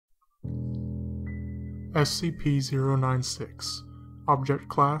SCP-096 Object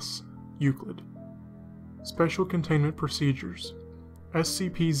Class Euclid. Special Containment Procedures.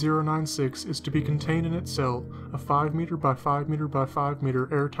 SCP-096 is to be contained in its cell, a 5 m by 5 m by 5 m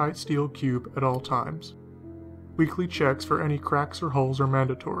airtight steel cube at all times. Weekly checks for any cracks or holes are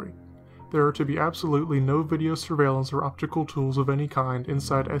mandatory. There are to be absolutely no video surveillance or optical tools of any kind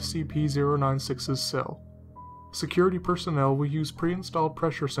inside SCP-096's cell. Security personnel will use pre-installed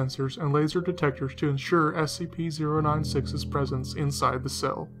pressure sensors and laser detectors to ensure SCP-096's presence inside the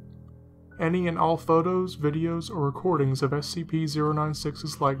cell. Any and all photos, videos, or recordings of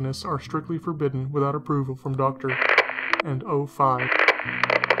SCP-096's likeness are strictly forbidden without approval from Dr. and 05.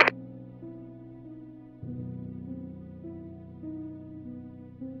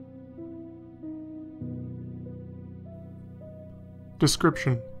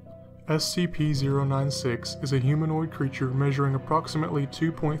 Description: SCP-096 is a humanoid creature measuring approximately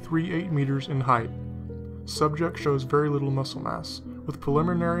 2.38 meters in height. Subject shows very little muscle mass, with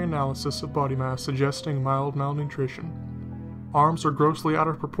preliminary analysis of body mass suggesting mild malnutrition. Arms are grossly out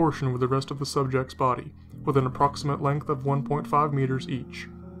of proportion with the rest of the subject's body, with an approximate length of 1.5 meters each.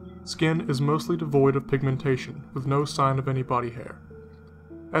 Skin is mostly devoid of pigmentation, with no sign of any body hair.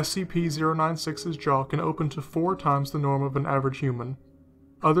 SCP-096's jaw can open to 4 times the norm of an average human.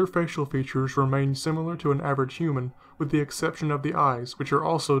 Other facial features remain similar to an average human, with the exception of the eyes, which are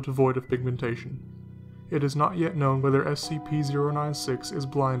also devoid of pigmentation. It is not yet known whether SCP-096 is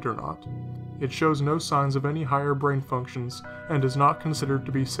blind or not. It shows no signs of any higher brain functions, and is not considered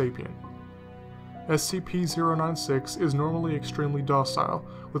to be sapient. SCP-096 is normally extremely docile,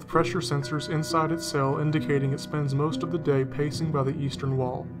 with pressure sensors inside its cell indicating it spends most of the day pacing by the eastern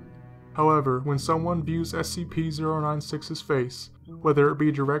wall. However, when someone views SCP-096's face, whether it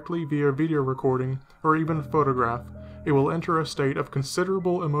be directly via video recording or even photograph, it will enter a state of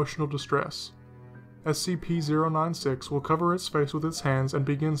considerable emotional distress. SCP-096 will cover its face with its hands and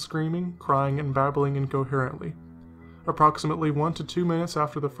begin screaming, crying, and babbling incoherently. Approximately 1 to 2 minutes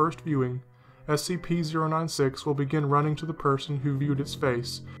after the first viewing, SCP-096 will begin running to the person who viewed its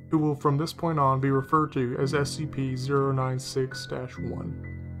face, who will from this point on be referred to as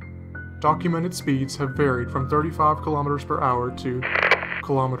SCP-096-1. Documented speeds have varied from 35 km per hour to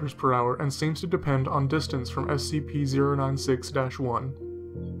km per hour and seems to depend on distance from SCP-096-1.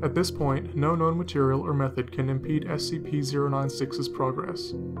 At this point, no known material or method can impede SCP-096's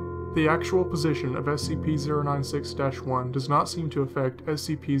progress. The actual position of SCP-096-1 does not seem to affect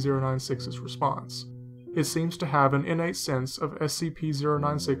SCP-096's response. It seems to have an innate sense of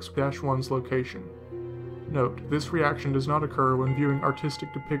SCP-096-1's location. Note, this reaction does not occur when viewing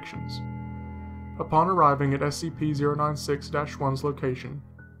artistic depictions. Upon arriving at SCP-096-1's location,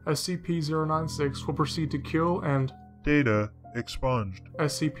 SCP-096 will proceed to kill and data expunged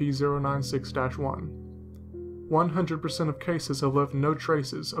SCP-096-1. 100% of cases have left no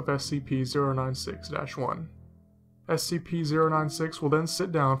traces of SCP-096-1. SCP-096 will then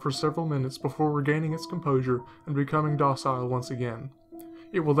sit down for several minutes before regaining its composure and becoming docile once again.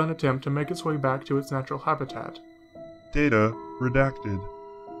 It will then attempt to make its way back to its natural habitat. Data redacted.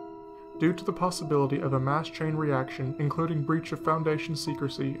 Due to the possibility of a mass chain reaction, including breach of Foundation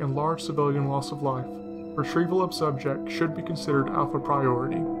secrecy and large civilian loss of life, retrieval of subject should be considered alpha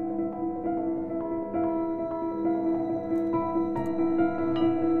priority.